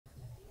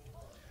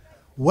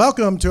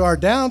Welcome to our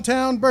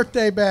downtown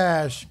birthday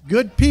bash.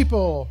 Good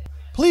people,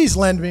 please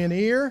lend me an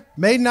ear.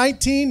 May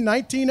 19,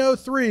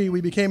 1903, we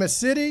became a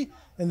city,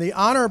 and the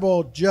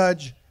Honorable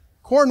Judge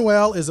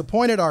Cornwell is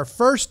appointed our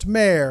first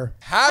mayor.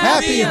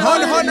 Happy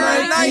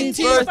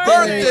 119th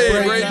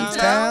birthday,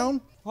 Bradenton.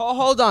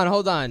 Hold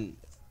on.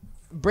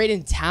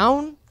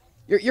 Bradenton?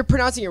 You're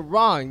pronouncing it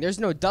wrong.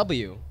 There's no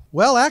W.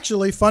 Well,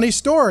 actually, funny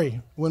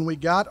story. When we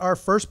got our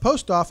first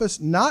post office,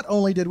 not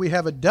only did we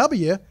have a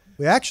W,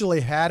 we actually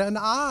had an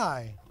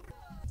I.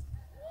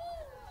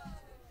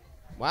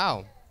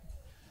 Wow.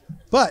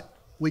 But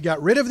we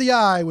got rid of the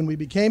I when we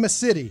became a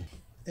city.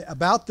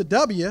 About the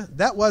W,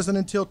 that wasn't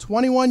until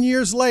 21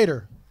 years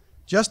later.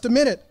 Just a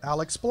minute,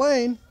 I'll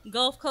explain.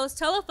 Gulf Coast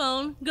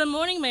Telephone. Good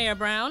morning, Mayor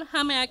Brown.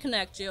 How may I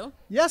connect you?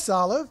 Yes,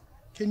 Olive.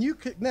 Can you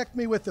connect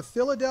me with the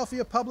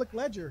Philadelphia Public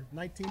Ledger,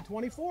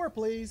 1924,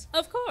 please?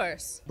 Of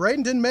course.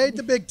 Bradenton made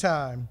the big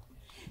time.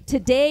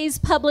 Today's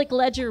Public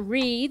Ledger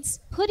reads,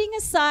 putting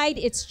aside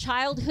its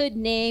childhood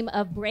name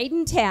of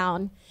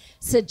Bradenton,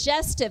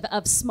 suggestive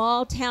of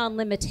small town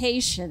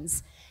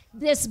limitations,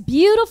 this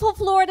beautiful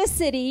Florida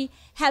city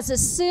has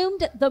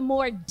assumed the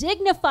more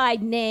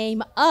dignified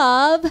name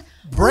of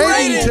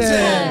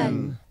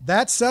Bradenton.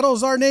 That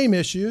settles our name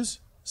issues.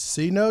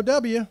 See no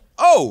W.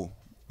 Oh,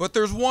 but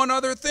there's one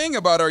other thing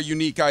about our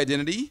unique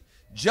identity.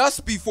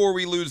 Just before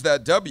we lose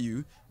that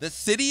W, the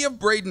city of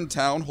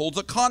Bradenton holds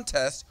a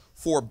contest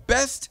for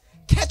best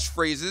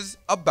catchphrases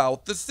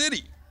about the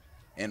city.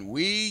 And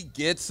we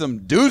get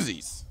some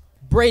doozies.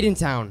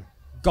 Bradenton.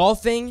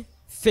 Golfing,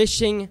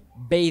 fishing,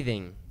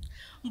 bathing.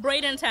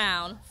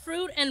 Bradenton.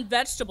 Fruit and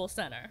Vegetable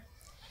Center.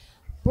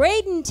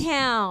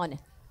 Bradenton.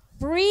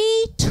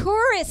 Free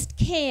tourist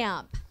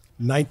camp.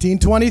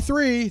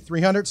 1923,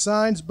 300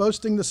 signs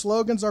boasting the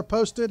slogans are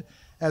posted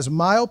as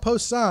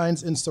milepost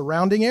signs in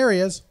surrounding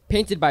areas.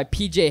 Painted by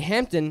P.J.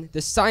 Hampton,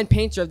 the sign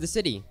painter of the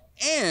city.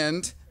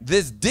 And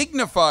this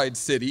dignified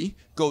city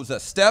goes a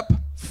step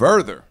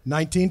further.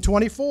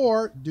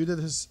 1924, due to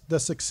the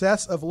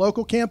success of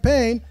local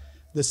campaign,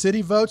 the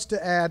city votes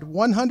to add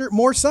 100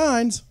 more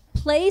signs.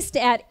 Placed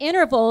at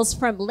intervals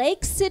from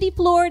Lake City,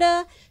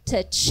 Florida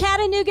to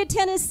Chattanooga,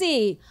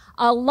 Tennessee,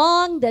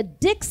 along the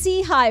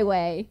Dixie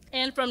Highway.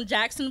 And from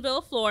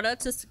Jacksonville, Florida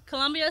to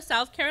Columbia,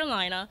 South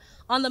Carolina,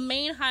 on the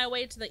main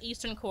highway to the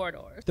Eastern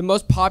Corridor. The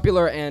most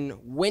popular and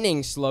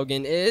winning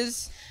slogan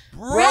is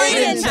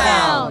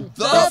Bradenton,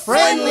 the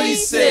friendly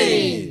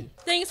city.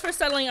 Thanks for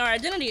settling our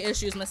identity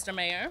issues, Mr.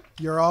 Mayor.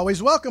 You're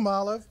always welcome,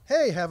 Olive.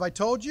 Hey, have I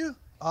told you?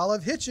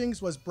 Olive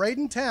Hitchings was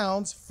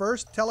Bradenton's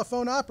first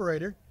telephone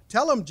operator.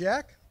 Tell him,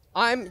 Jack.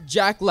 I'm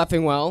Jack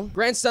Leffingwell,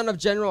 grandson of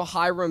General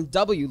Hiram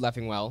W.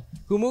 Leffingwell,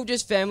 who moved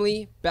his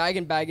family, bag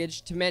and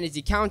baggage, to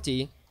Manatee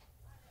County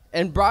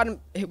and brought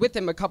with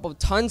him a couple of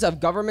tons of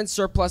government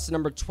surplus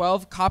number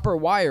 12 copper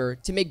wire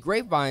to make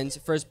grapevines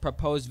for his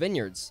proposed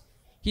vineyards.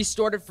 He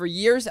stored it for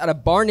years at a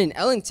barn in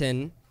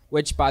Ellington,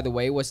 which, by the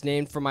way, was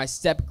named for my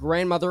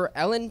step-grandmother,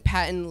 Ellen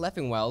Patton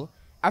Leffingwell,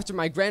 after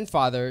my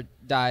grandfather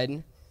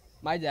died.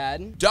 My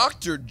dad.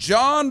 Dr.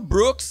 John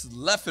Brooks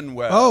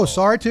Leffingwell. Oh,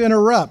 sorry to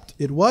interrupt.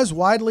 It was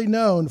widely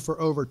known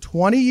for over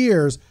 20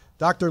 years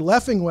Dr.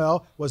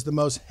 Leffingwell was the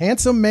most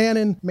handsome man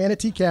in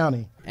Manatee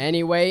County.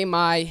 Anyway,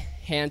 my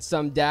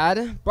handsome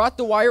dad brought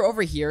the wire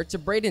over here to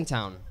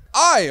Bradenton.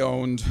 I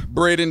owned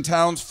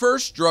Bradenton's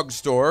first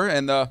drugstore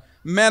and the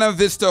Mana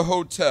Vista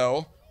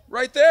Hotel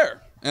right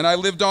there. And I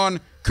lived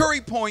on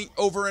Curry Point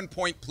over in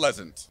Point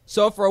Pleasant.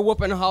 So for a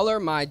whoop and holler,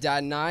 my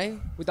dad and I,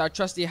 with our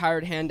trusty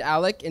hired hand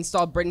Alec,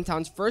 installed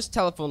Bradenton's first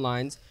telephone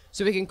lines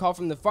so we can call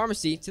from the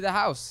pharmacy to the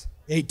house.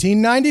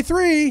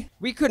 1893.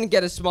 We couldn't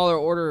get a smaller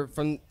order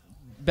from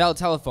Bell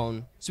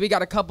Telephone, so we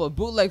got a couple of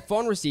bootleg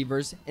phone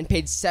receivers and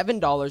paid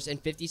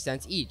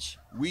 $7.50 each.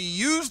 We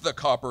used the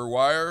copper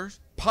wires,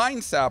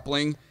 pine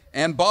sapling,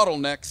 and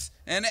bottlenecks,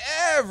 and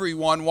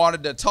everyone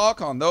wanted to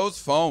talk on those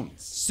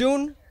phones.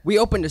 Soon, we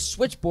opened a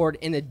switchboard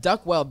in the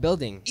Duckwell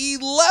building.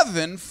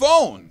 11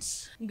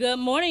 phones. Good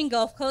morning,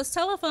 Gulf Coast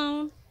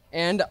Telephone.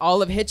 And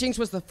Olive Hitchings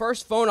was the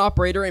first phone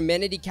operator in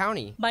Manatee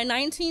County. By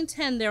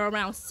 1910, there were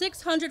around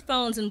 600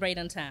 phones in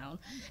Bradenton.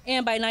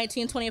 And by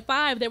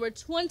 1925, there were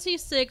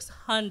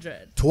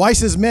 2,600.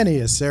 Twice as many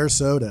as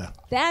Sarasota.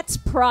 That's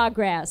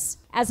progress.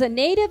 As a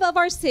native of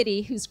our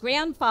city whose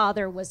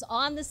grandfather was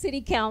on the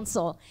city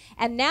council,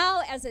 and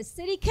now as a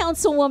city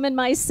councilwoman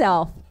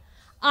myself,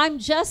 I'm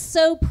just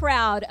so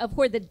proud of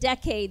where the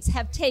decades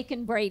have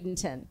taken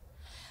Bradenton.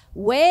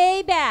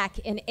 Way back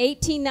in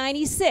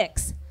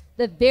 1896,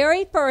 the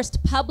very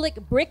first public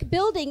brick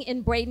building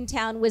in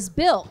Bradenton was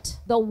built,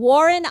 the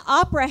Warren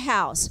Opera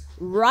House,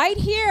 right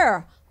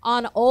here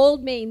on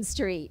Old Main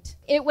Street.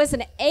 It was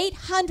an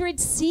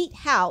 800-seat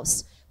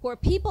house where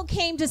people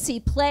came to see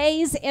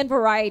plays and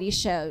variety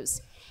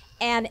shows,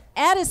 and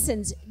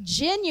Edison's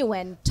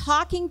genuine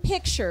talking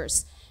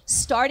pictures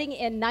starting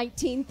in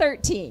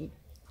 1913.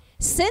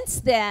 Since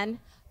then,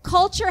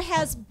 Culture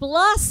has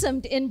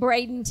blossomed in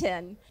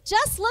Bradenton.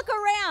 Just look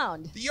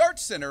around. The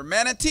Arts Center,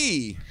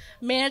 Manatee.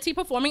 Manatee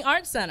Performing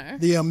Arts Center.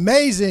 The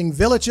amazing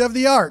Village of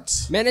the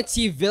Arts.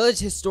 Manatee Village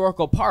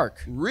Historical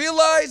Park.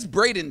 Realize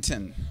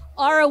Bradenton.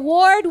 Our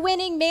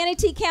award-winning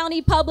Manatee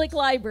County Public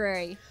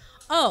Library.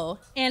 Oh,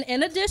 and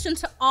in addition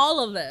to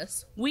all of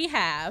this, we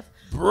have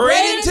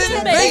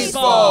Bradenton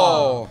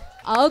Baseball.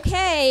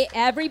 Okay,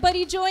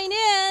 everybody join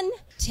in.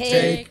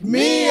 Take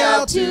me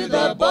out to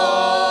the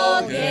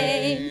ball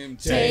game.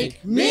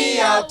 Take me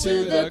out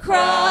to the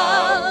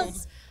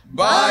crowds.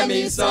 Buy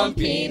me some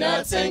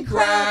peanuts and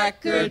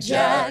Cracker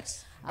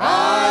Jacks.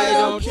 I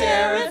don't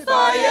care if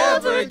I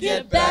ever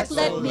get back.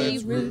 Let me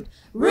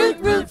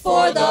root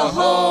for the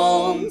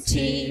home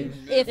team.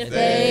 If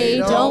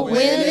they don't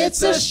win,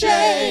 it's a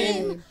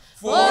shame.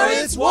 For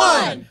it's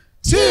 1,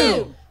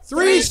 2,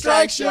 3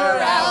 strikes, you're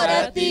out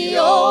at the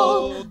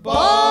old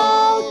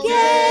ball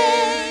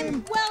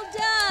game. Well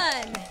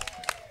done.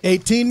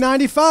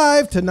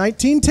 1895 to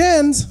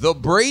 1910s. The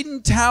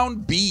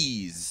Bradentown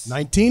Bees.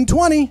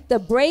 1920. The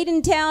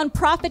Bradentown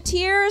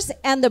Profiteers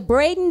and the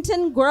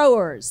Bradenton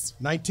Growers.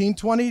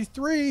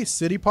 1923,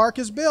 City Park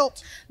is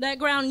built. that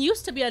ground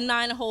used to be a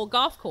 9-hole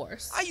golf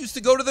course. I used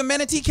to go to the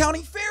Manatee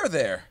County Fair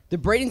there. The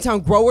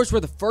Bradentown Growers were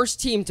the first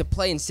team to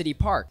play in City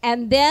Park.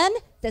 And then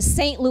the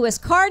St. Louis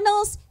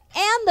Cardinals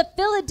and the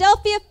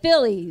Philadelphia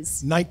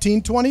Phillies.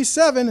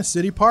 1927,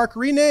 City Park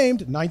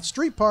renamed 9th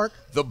Street Park.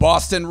 The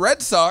Boston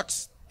Red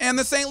Sox and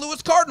the St.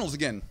 Louis Cardinals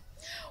again.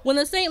 When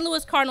the St.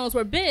 Louis Cardinals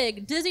were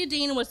big, Dizzy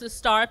Dean was the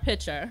star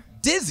pitcher.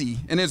 Dizzy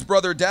and his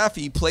brother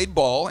Daffy played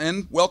ball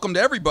and welcomed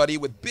everybody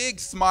with big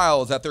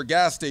smiles at their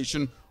gas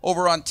station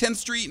over on 10th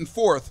Street and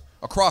 4th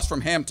across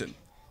from Hampton.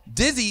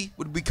 Dizzy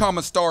would become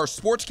a star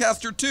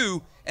sportscaster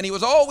too, and he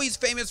was always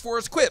famous for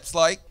his quips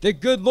like, The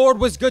good Lord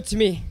was good to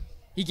me.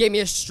 He gave me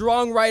a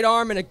strong right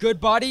arm and a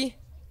good body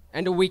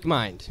and a weak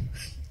mind.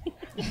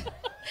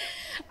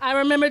 I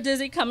remember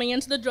Dizzy coming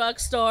into the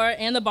drugstore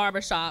and the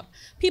barbershop.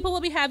 People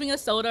would be having a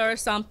soda or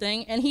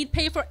something, and he'd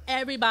pay for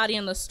everybody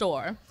in the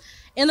store.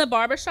 In the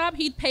barbershop,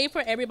 he'd pay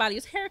for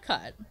everybody's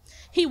haircut.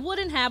 He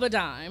wouldn't have a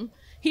dime.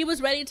 He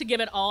was ready to give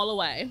it all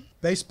away.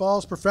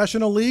 Baseball's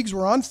professional leagues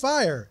were on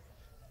fire.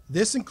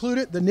 This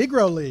included the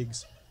Negro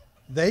Leagues.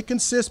 They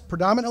consist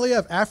predominantly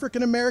of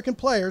African American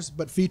players,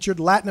 but featured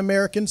Latin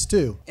Americans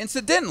too.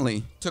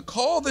 Incidentally, to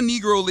call the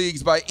Negro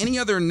Leagues by any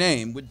other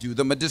name would do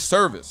them a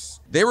disservice.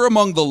 They were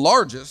among the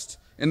largest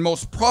and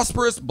most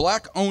prosperous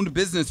black-owned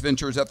business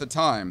ventures at the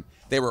time.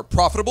 They were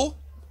profitable,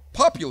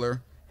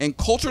 popular, and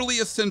culturally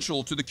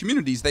essential to the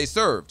communities they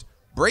served.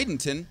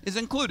 Bradenton is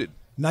included.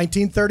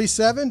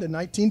 1937 to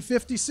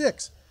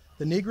 1956,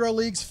 the Negro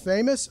League's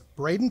famous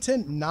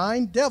Bradenton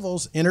Nine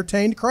Devils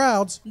entertained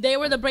crowds. They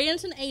were the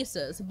Bradenton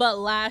Aces, but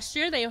last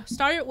year they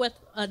started with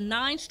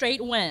 9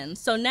 straight wins,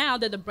 so now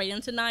they're the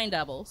Bradenton Nine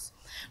Devils.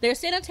 They're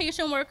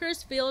sanitation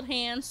workers, field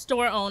hands,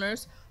 store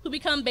owners, who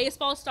become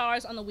baseball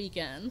stars on the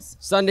weekends.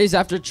 Sundays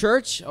after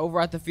church, over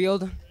at the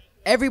field,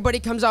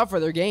 everybody comes out for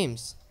their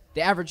games.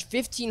 They average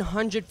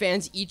 1,500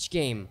 fans each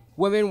game.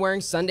 Women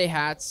wearing Sunday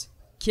hats,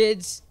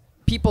 kids,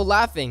 people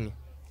laughing.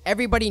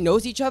 Everybody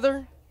knows each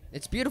other.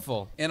 It's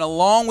beautiful. And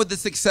along with the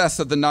success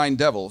of the Nine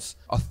Devils,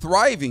 a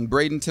thriving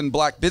Bradenton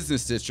Black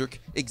business district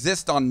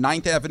exists on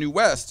 9th Avenue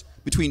West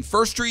between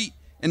 1st Street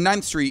and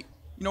 9th Street,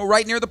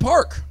 right near the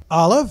park.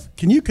 Olive,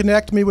 can you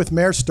connect me with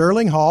Mayor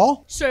Sterling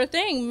Hall? Sure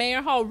thing.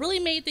 Mayor Hall really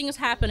made things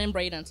happen in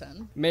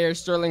Bradenton. Mayor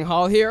Sterling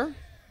Hall here.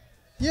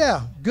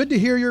 Yeah, good to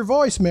hear your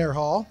voice, Mayor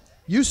Hall.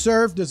 You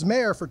served as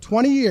mayor for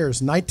 20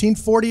 years,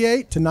 1948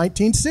 to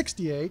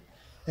 1968,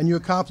 and you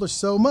accomplished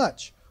so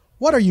much.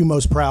 What are you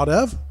most proud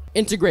of?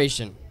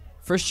 Integration.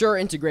 For sure,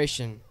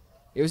 integration.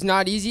 It was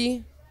not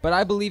easy, but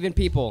I believe in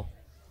people,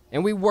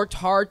 and we worked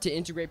hard to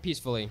integrate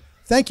peacefully.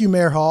 Thank you,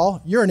 Mayor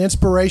Hall. You're an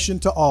inspiration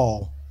to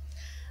all.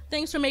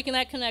 Thanks for making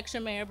that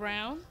connection, Mayor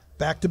Brown.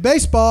 Back to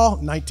baseball,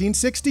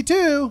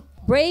 1962.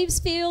 Braves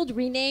Field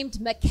renamed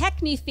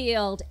McKechnie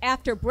Field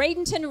after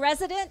Bradenton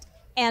resident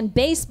and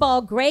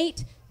baseball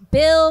great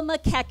Bill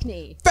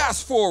McKechnie.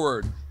 Fast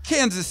forward,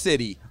 Kansas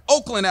City,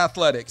 Oakland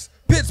Athletics,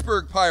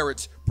 Pittsburgh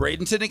Pirates,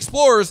 Bradenton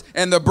Explorers,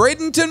 and the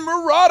Bradenton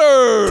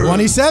Marauders.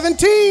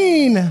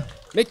 2017.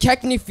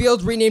 McKechnie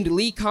Field renamed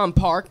Lecom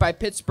Park by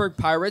Pittsburgh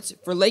Pirates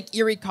for Lake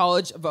Erie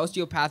College of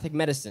Osteopathic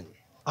Medicine.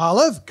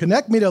 Olive,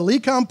 connect me to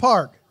Lecom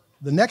Park.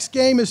 The next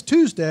game is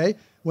Tuesday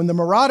when the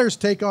Marauders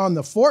take on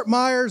the Fort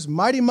Myers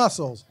Mighty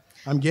Muscles.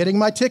 I'm getting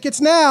my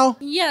tickets now.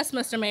 Yes,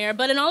 Mr. Mayor,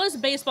 but in all this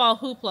baseball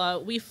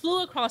hoopla, we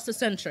flew across the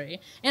century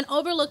and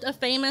overlooked a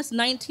famous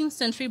 19th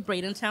century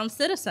Bradentown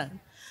citizen.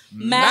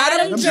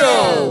 Madam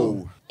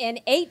Joe! In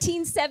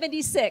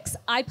 1876,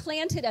 I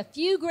planted a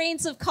few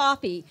grains of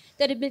coffee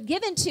that had been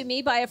given to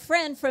me by a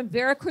friend from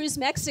Veracruz,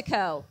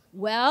 Mexico.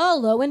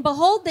 Well, lo and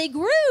behold, they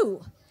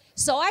grew.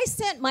 So I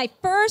sent my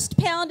first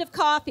pound of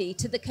coffee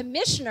to the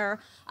commissioner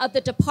of the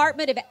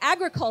Department of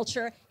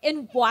Agriculture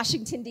in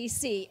Washington,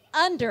 D.C.,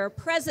 under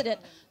President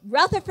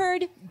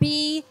Rutherford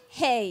B.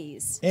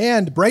 Hayes.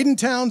 And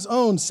Bradentown's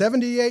own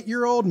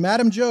 78-year-old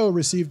Madam Joe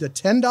received a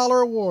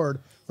 $10 award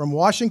from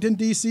Washington,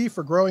 D.C.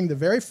 for growing the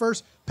very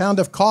first pound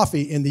of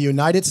coffee in the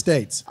United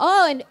States.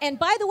 Oh, and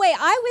by the way,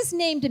 I was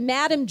named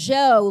Madam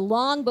Joe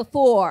long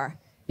before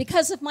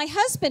because of my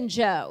husband,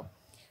 Joe.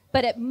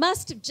 But it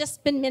must have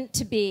just been meant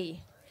to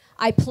be.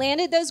 I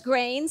planted those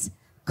grains,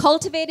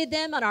 cultivated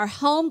them on our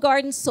home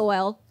garden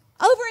soil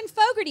over in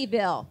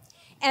Fogartyville,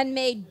 and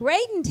made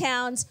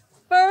Bradentown's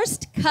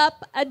first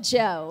cup of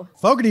Joe.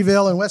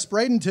 Fogartyville in West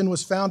Bradenton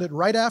was founded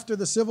right after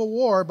the Civil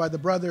War by the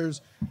brothers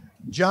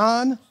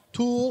John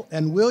Toole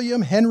and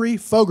William Henry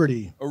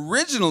Fogarty.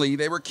 Originally,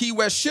 they were Key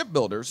West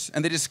shipbuilders,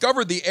 and they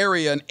discovered the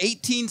area in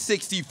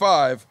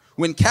 1865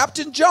 when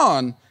Captain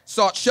John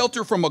sought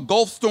shelter from a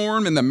Gulf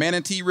storm in the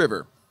Manatee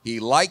River. He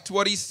liked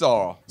what he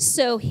saw.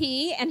 So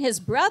he and his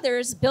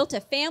brothers built a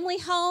family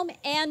home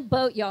and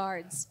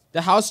boatyards.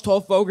 The house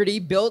Toll Fogarty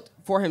built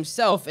for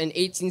himself in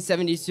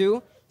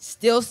 1872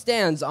 still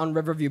stands on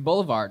Riverview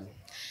Boulevard.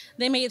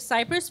 They made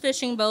cypress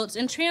fishing boats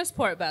and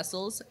transport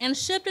vessels and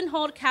shipped and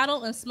hauled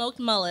cattle and smoked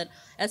mullet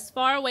as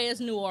far away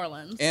as New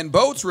Orleans. And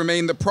boats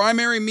remained the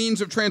primary means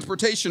of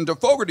transportation to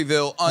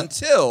Fogartyville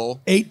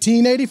until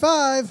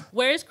 1885.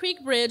 Wares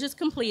Creek Bridge is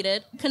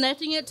completed,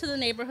 connecting it to the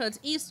neighborhood's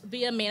east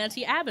via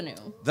Manatee Avenue.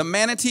 the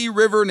Manatee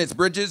River and its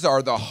bridges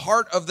are the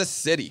heart of the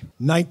city.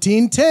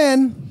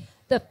 1910.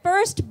 The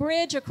first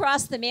bridge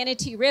across the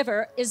Manatee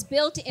River is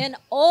built in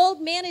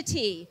Old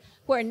Manatee,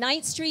 where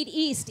 9th Street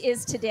East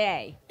is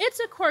today. It's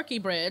a quirky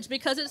bridge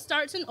because it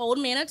starts in Old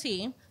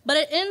Manatee, but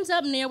it ends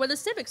up near where the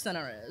Civic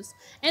Center is.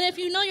 And if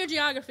you know your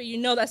geography, you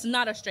know that's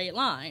not a straight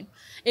line.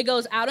 It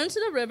goes out into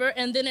the river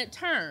and then it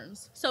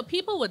turns. So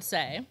people would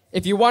say,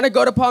 If you want to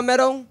go to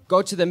Palmetto,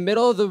 go to the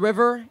middle of the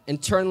river and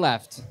turn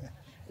left.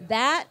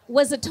 That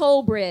was a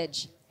toll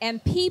bridge,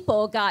 and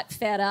people got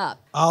fed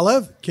up.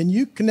 Olive, can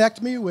you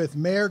connect me with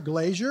Mayor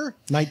Glazier,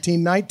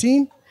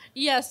 1919?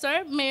 yes,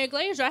 sir, Mayor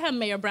Glazier. I have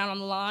Mayor Brown on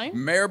the line.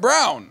 Mayor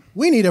Brown.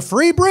 We need a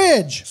free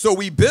bridge. So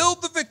we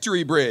build the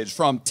Victory Bridge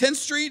from 10th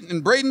Street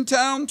in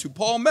Bradentown to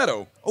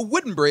Palmetto, a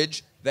wooden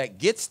bridge that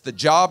gets the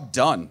job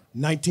done.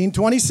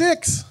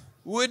 1926.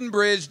 Wooden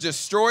bridge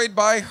destroyed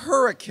by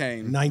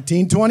hurricane.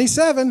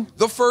 1927.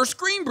 The first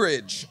green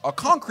bridge, a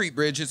concrete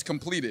bridge, is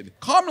completed,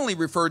 commonly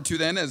referred to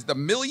then as the $1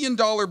 Million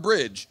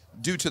Bridge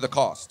due to the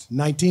cost.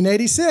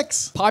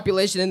 1986.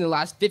 Population in the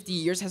last 50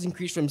 years has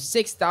increased from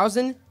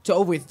 6,000 to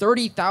over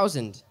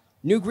 30,000.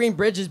 New green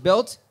bridge is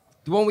built,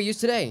 the one we use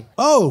today.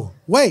 Oh,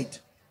 wait.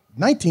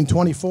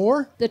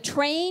 1924. The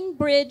train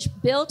bridge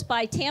built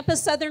by Tampa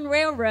Southern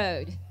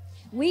Railroad.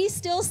 We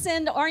still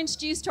send orange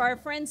juice to our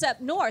friends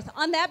up north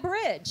on that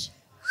bridge.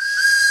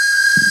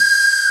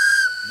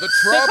 The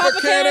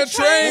Tropicana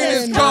train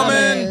is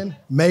coming.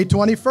 May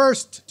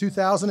 21st,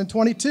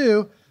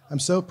 2022. I'm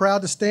so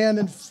proud to stand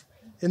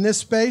in this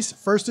space,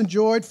 first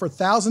enjoyed for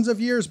thousands of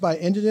years by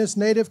indigenous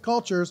native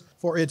cultures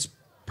for its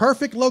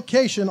perfect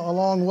location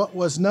along what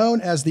was known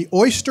as the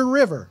Oyster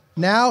River.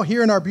 Now,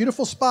 here in our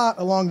beautiful spot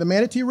along the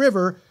Manatee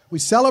River, we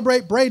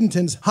celebrate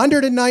Bradenton's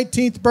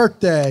 119th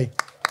birthday.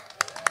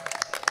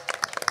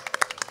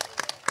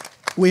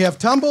 We have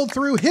tumbled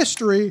through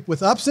history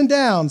with ups and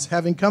downs,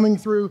 having coming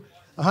through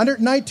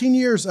 119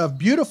 years of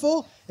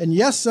beautiful and,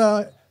 yes,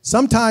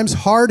 sometimes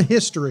hard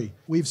history.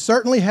 We've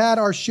certainly had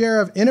our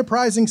share of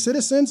enterprising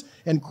citizens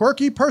and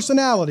quirky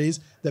personalities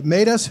that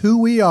made us who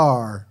we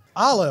are.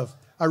 Olive,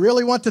 I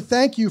really want to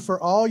thank you for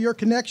all your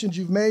connections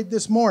you've made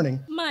this morning.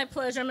 My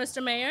pleasure,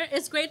 Mr. Mayor.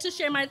 It's great to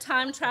share my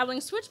time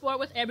traveling switchboard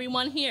with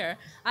everyone here.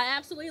 I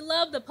absolutely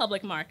love the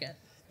public market.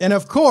 And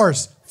of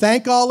course,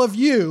 thank all of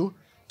you.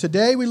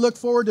 Today, we look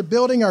forward to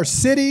building our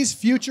city's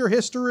future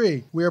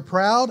history. We are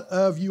proud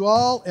of you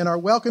all and are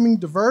welcoming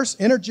diverse,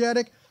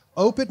 energetic,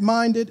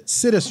 open-minded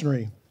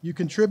citizenry. You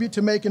contribute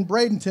to making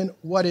Bradenton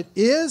what it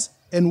is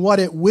and what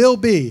it will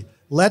be.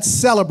 Let's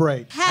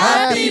celebrate.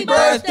 Happy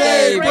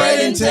birthday,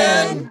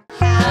 Bradenton!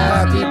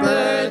 Happy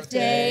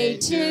birthday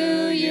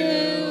to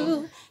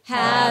you.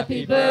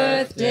 Happy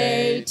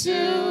birthday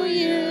to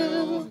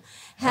you.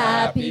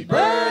 Happy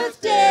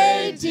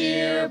birthday,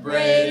 dear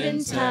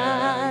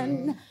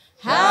Bradenton.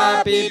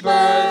 Happy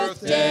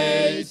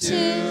birthday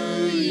to